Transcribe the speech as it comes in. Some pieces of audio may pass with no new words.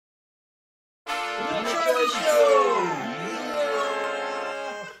show!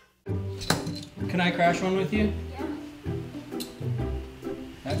 Yeah. Can I crash one with you? Yeah.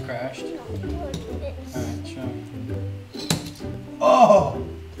 That crashed. Alright, show me. Oh!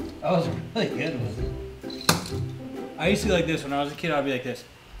 That was a really good one. I used to be like this when I was a kid. I'd be like this.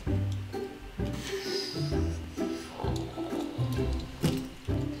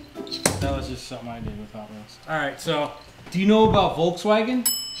 That was just something I did with Hot Wheels. Alright, so do you know about Volkswagen?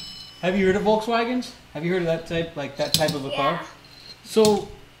 Have you heard of Volkswagens? Have you heard of that type, of a car? So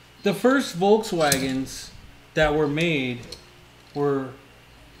the first Volkswagens that were made were,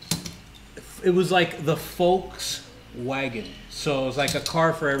 it was like the Volkswagen. So it was like a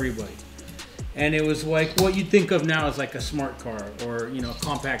car for everybody. And it was like what you'd think of now as like a smart car or, you know, a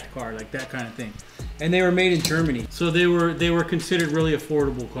compact car, like that kind of thing. And they were made in Germany. So they were considered really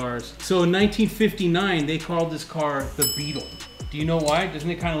affordable cars. So in 1959, they called this car the Beetle. Do you know why? Doesn't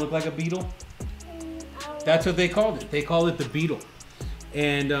it kind of look like a beetle? That's what they called it. They called it the Beetle.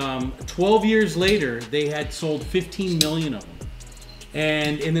 And 12 years later, they had sold 15 million of them.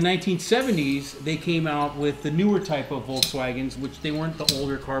 And in the 1970s, they came out with the newer type of Volkswagens, which they weren't the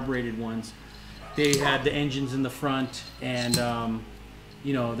older carbureted ones. They had the engines in the front, and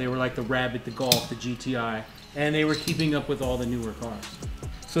you know, they were like the Rabbit, the Golf, the GTI, and they were keeping up with all the newer cars.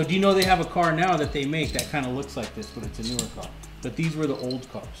 So do you know they have a car now that they make that kind of looks like this, but it's a newer car? But these were the old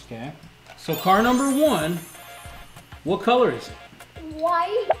cars, okay? So car number one, what color is it?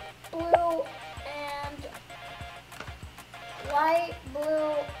 White, blue,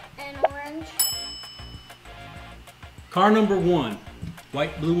 and orange. Car number one,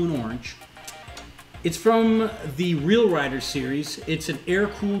 white, blue, and orange. It's from the Real Rider series. It's an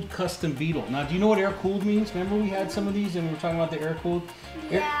air-cooled custom Beetle. Now, do you know what air-cooled means? Remember we had some of these and we were talking about the air-cooled?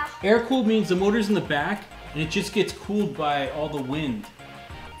 Yeah. Air-cooled means the motor's in the back and it just gets cooled by all the wind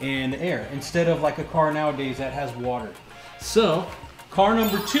and air instead of like a car nowadays that has water. So, car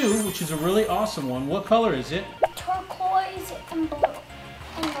number two, which is a really awesome one, what color is it? Turquoise and blue.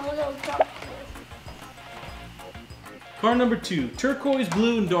 And a little dark blue. Car number two, turquoise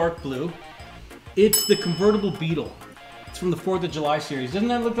blue and dark blue. It's the convertible Beetle. It's from the 4th of July series. Doesn't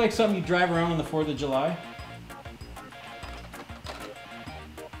that look like something you drive around on the 4th of July?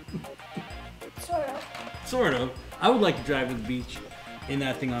 Sort of. Sort of. I would like to drive to the beach in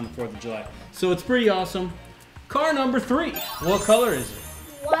that thing on the 4th of July. So it's pretty awesome. Car number three. What color is it?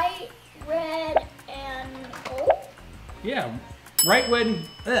 White, red, and gold. Yeah, right, red,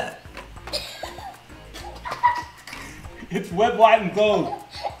 and... It's red, white, and gold.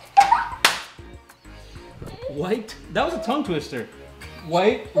 White? That was a tongue twister.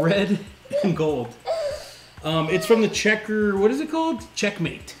 White, red, and gold. It's from the checker... What is it called?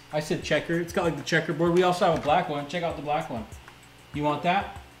 Checkmate. I said checker. It's got like the checkerboard. We also have a black one. Check out the black one. You want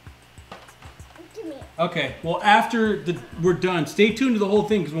that? Give me. Okay. Well, after we're done, stay tuned to the whole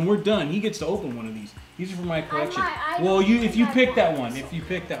thing because when we're done, he gets to open one of these. These are for my collection. Well, if you pick that one,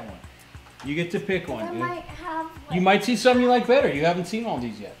 you get to pick one. I might have. Like, You might see something you like better. You haven't seen all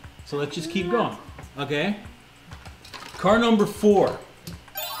these yet. So let's just keep going. Okay? Car number four.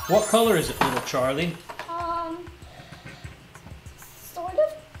 What color is it, little Charlie? Sort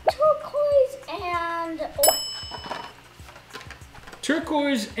of turquoise and orange.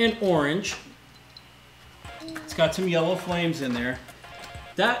 Turquoise and orange. It's got some yellow flames in there.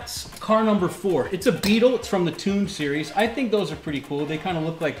 That's car number four. It's a Beetle. It's from the Toon series. I think those are pretty cool. They kind of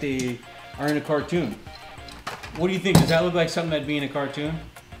look like they are in a cartoon. What do you think? Does that look like something that'd be in a cartoon?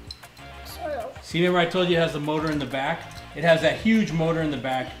 Sort of. See, remember I told you it has the motor in the back? It has that huge motor in the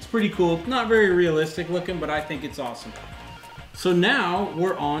back. It's pretty cool. Not very realistic looking, but I think it's awesome. So now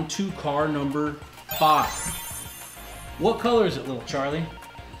we're on to car number five. What color is it, little Charlie?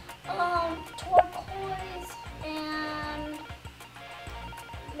 Turquoise and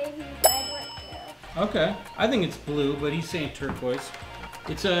maybe red right there. Okay. I think it's blue, but he's saying turquoise.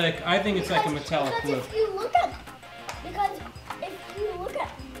 It's I think it's like a metallic blue. If you look at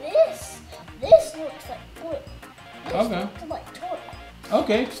this, this looks like blue. This Okay. looks like turquoise.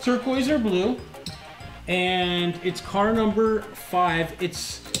 Okay, it's turquoise or blue. And it's car number five.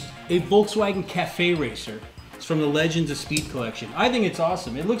 It's a Volkswagen Cafe Racer. It's from the Legends of Speed collection. I think it's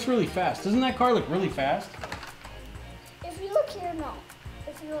awesome. It looks really fast. Doesn't that car look really fast? If you look here, no.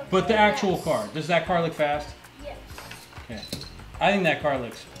 If you look But the here, actual yes. car, does that car look fast? Yes. Okay. I think that car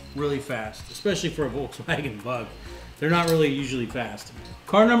looks really fast, especially for a Volkswagen Bug. They're not really usually fast.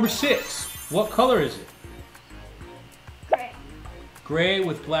 Car number six. What color is it? Gray. Gray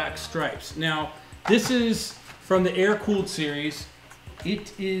with black stripes. Now, this is from the air-cooled series.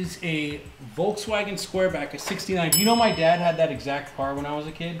 It is a Volkswagen Squareback, a 69. Do you know my dad had that exact car when I was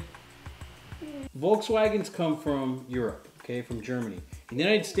a kid? Volkswagens come from Europe, okay, from Germany. In the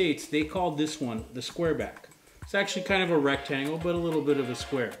United States, they called this one the squareback. It's actually kind of a rectangle, but a little bit of a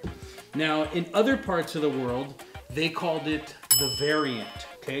square. Now, in other parts of the world, they called it the variant,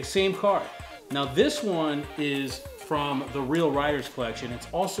 okay, same car. Now, this one is from the Real Riders collection. It's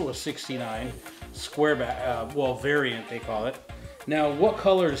also a 69 squareback, well, variant, they call it. Now, what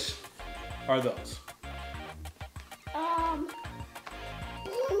colors are those? Blue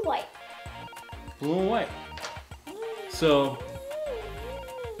and white. Blue and white. So,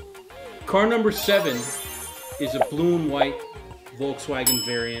 car number 7 is a blue and white Volkswagen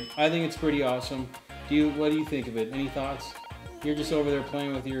variant. I think it's pretty awesome. What do you think of it? Any thoughts? You're just over there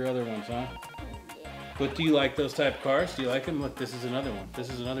playing with your other ones, huh? But do you like those type of cars? Do you like them? Look, this is another one. This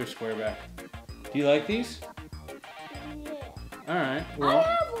is another squareback. Do you like these? Yeah. All right. Well, I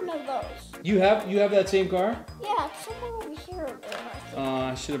have one of those. you have that same car? Yeah, it's somewhere over here.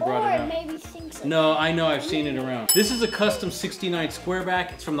 I should have brought it out. Or maybe things like No, I know, I've seen it around. This is a custom 69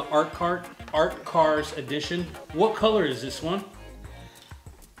 squareback. It's from the Art Cars edition. What color is this one?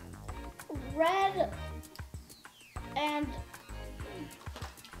 red and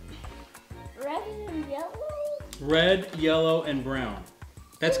yellow. Red, yellow, and brown.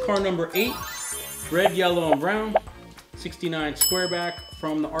 That's car number 8. Red, yellow, and brown. 69 squareback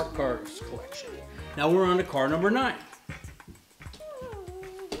from the Art Cars collection. Now we're on to car number 9.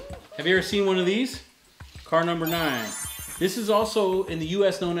 Have you ever seen one of these? Car number 9. This is also in the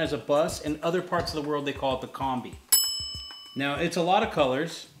US known as a bus. In other parts of the world they call it the combi. Now it's a lot of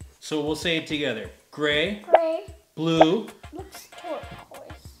colors, so we'll say it together. Gray, blue, looks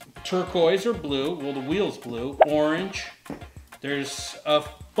turquoise. Turquoise or blue, well the wheel's blue, orange. There's a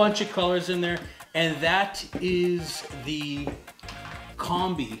bunch of colors in there, and that is the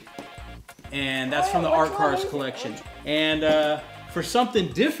combi, and that's from the Art Cars collection. And for something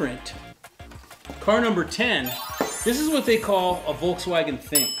different, car number 10, this is what they call a Volkswagen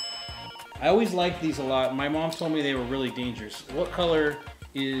thing. I always liked these a lot. My mom told me they were really dangerous. What color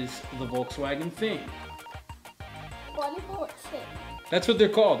is the Volkswagen thing? Why do you call it thing? That's what they're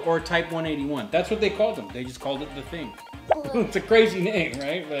called, or Type 181. That's what they called them. They just called it the thing. Blue. It's a crazy name,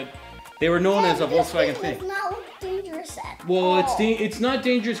 right? But they were known as a Volkswagen thing. It's not dangerous at Well, all. it's not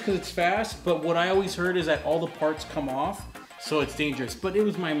dangerous because it's fast, but what I always heard is that all the parts come off, so it's dangerous. But it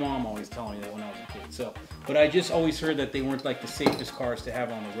was my mom always telling me that when I was a kid. So, but I just always heard that they weren't like the safest cars to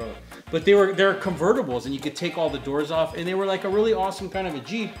have on the road. But they're convertibles, and you could take all the doors off, and they were like a really awesome kind of a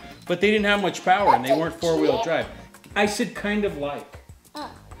Jeep, but they didn't have much power, and they weren't four-wheel drive. I said kind of like.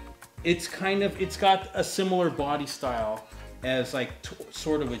 It's got a similar body style as like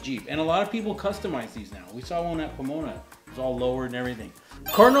sort of a Jeep. And a lot of people customize these now. We saw one at Pomona. It was all lowered and everything.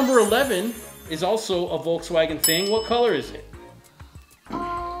 Car number 11 is also a Volkswagen thing. What color is it?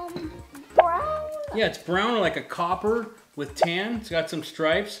 Brown. Yeah, it's brown or like a copper with tan. It's got some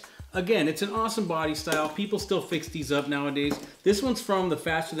stripes. Again, it's an awesome body style. People still fix these up nowadays. This one's from the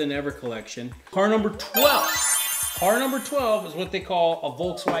Faster Than Ever collection. Car number 12. Car number 12 is what they call a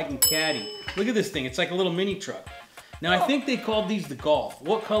Volkswagen Caddy. Look at this thing. It's like a little mini truck. Now, I think they called these the Golf.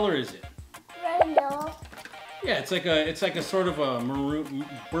 What color is it? Red and yellow. Yeah, it's like a sort of a maroon,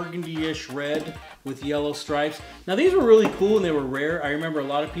 burgundy-ish red with yellow stripes. Now, these were really cool and they were rare. I remember a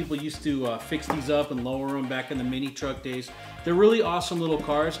lot of people used to fix these up and lower them back in the mini truck days. They're really awesome little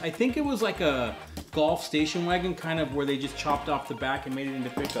cars. I think it was like a Golf station wagon, kind of where they just chopped off the back and made it into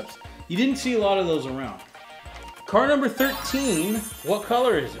pickups. You didn't see a lot of those around. Car number 13, what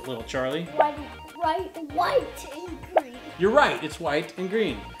color is it, little Charlie? White and green. You're right, it's white and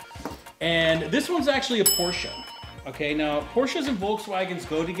green. And this one's actually a Porsche. Okay, now Porsches and Volkswagens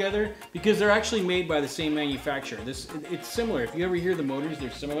go together because they're actually made by the same manufacturer. It's similar. If you ever hear the motors, they're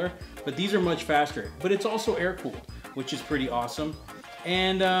similar, but these are much faster. But it's also air-cooled, which is pretty awesome.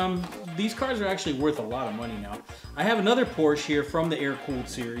 And these cars are actually worth a lot of money now. I have another Porsche here from the air-cooled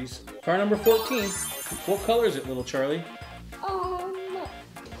series. Car number 14. What color is it, little Charlie? Well,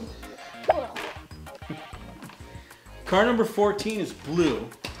 Car number 14 is blue.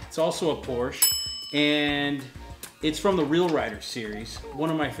 It's also a Porsche, and it's from the Real Riders series. One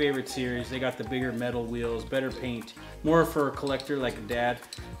of my favorite series. They got the bigger metal wheels, better paint, more for a collector like a dad.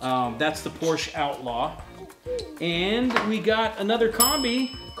 That's the Porsche Outlaw. And we got another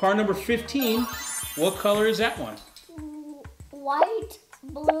combi, car number 15. What color is that one? white,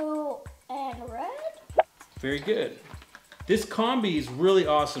 blue, and red. Very good. This combi is really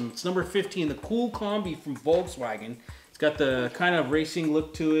awesome. It's number 15, the cool combi from Volkswagen. It's got the kind of racing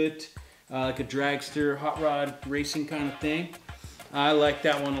look to it, like a dragster, hot rod racing kind of thing. I like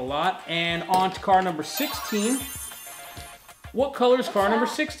that one a lot. And on to car number 16. What color is car number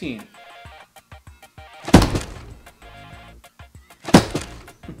 16?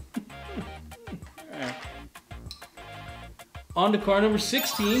 On to car number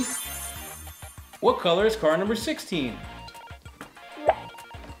 16. What color is car number 16? Red.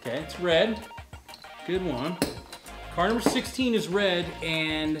 Okay, it's red. Good one. Car number 16 is red,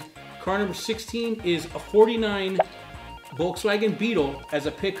 and car number 16 is a 49 Volkswagen Beetle as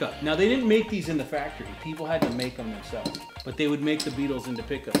a pickup. Now, they didn't make these in the factory. People had to make them themselves, but they would make the Beetles into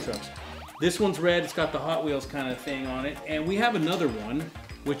pickup trucks. This one's red. It's got the Hot Wheels kind of thing on it. And we have another one,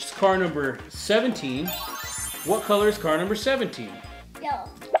 which is car number 17. What color is car number 17? Yellow.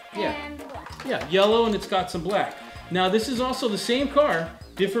 Yeah. And black. Yeah, yellow, and it's got some black. Now, this is also the same car,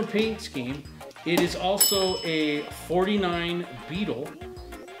 different paint scheme. It is also a 49 Beetle,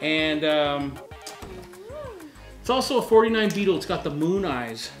 and it's also a 49 Beetle. It's got the moon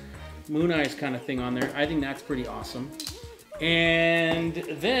eyes kind of thing on there. I think that's pretty awesome. And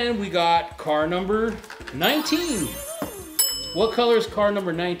then we got car number 19. What color is car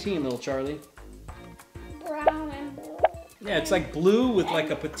number 19, little Charlie? Brown and blue. Yeah, it's like blue with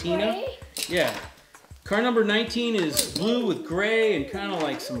like a patina. Gray? Yeah. Car number 19 is blue with gray and kind of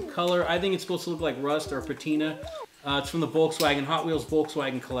like some color. I think it's supposed to look like rust or patina. It's from the Volkswagen, Hot Wheels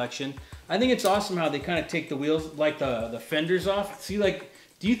Volkswagen collection. I think it's awesome how they kind of take the wheels, like the fenders off. See, like,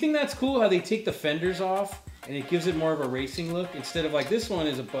 do you think that's cool how they take the fenders off and it gives it more of a racing look? Instead of like, this one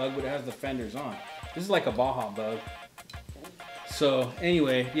is a bug, but it has the fenders on. This is like a Baja bug. So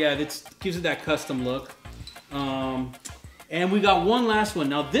anyway, yeah, this gives it that custom look. And we got one last one.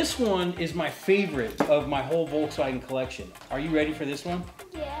 Now this one is my favorite of my whole Volkswagen collection. Are you ready for this one?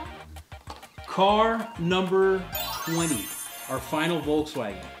 Yeah. Car number 20, our final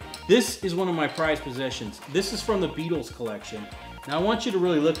Volkswagen. This is one of my prized possessions. This is from the Beatles collection. Now I want you to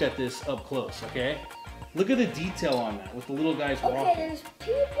really look at this up close, okay? Look at the detail on that with the little guys walking. Okay, there's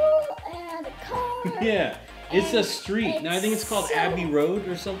people and a car. Yeah. It's a street. Now I think it's called Abbey Road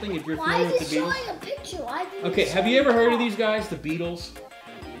or something. If you're familiar with the Beatles. Why is it showing a picture? Why didn't Okay, it have show you ever the heard of car? these guys, the Beatles?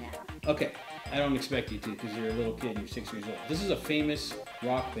 No. Okay, I don't expect you to because you're a little kid. You're 6 years old. This is a famous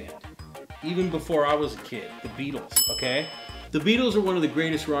rock band. Even before I was a kid, the Beatles. Okay, the Beatles are one of the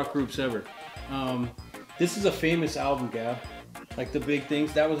greatest rock groups ever. This is a famous album, Gab. Like the big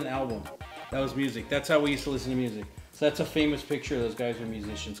things. That was an album. That was music. That's how we used to listen to music. So that's a famous picture. Those guys were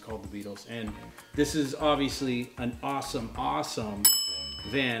musicians called the Beatles. And this is obviously an awesome, awesome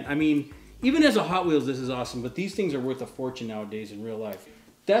van. I mean, even as a Hot Wheels, this is awesome. But these things are worth a fortune nowadays in real life.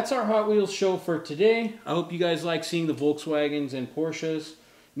 That's our Hot Wheels show for today. I hope you guys like seeing the Volkswagens and Porsches.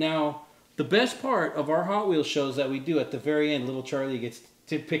 Now, the best part of our Hot Wheels shows that we do at the very end, little Charlie gets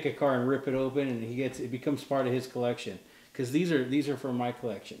to pick a car and rip it open, and it becomes part of his collection. Because these are for my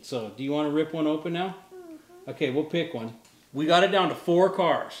collection. So, do you want to rip one open now? Okay, we'll pick one. We got it down to 4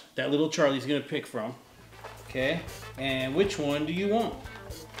 cars that little Charlie's gonna pick from. Okay, and which one do you want?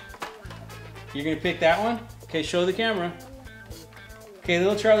 You're gonna pick that one? Okay, show the camera. Okay,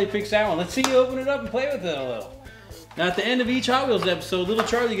 little Charlie picks that one. Let's see you open it up and play with it a little. Now at the end of each Hot Wheels episode, little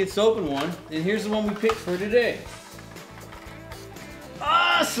Charlie gets to open one, and here's the one we picked for today.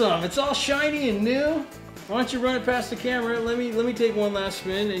 Awesome! It's all shiny and new. Why don't you run it past the camera? Let me take one last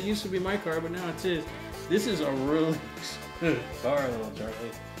spin. It used to be my car, but now it's his. This is a really good car, little Charlie.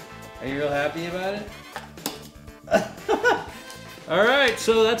 Are you real happy about it? All right,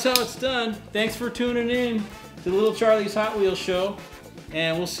 so that's how it's done. Thanks for tuning in to Little Charlie's Hot Wheels show,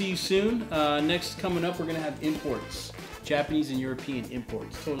 and we'll see you soon. Next coming up, we're gonna have imports, Japanese and European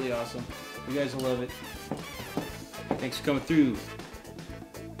imports. Totally awesome. You guys will love it. Thanks for coming through.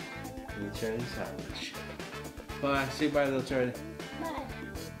 Little Charlie's Hot Wheels show. Bye. Say bye, little Charlie.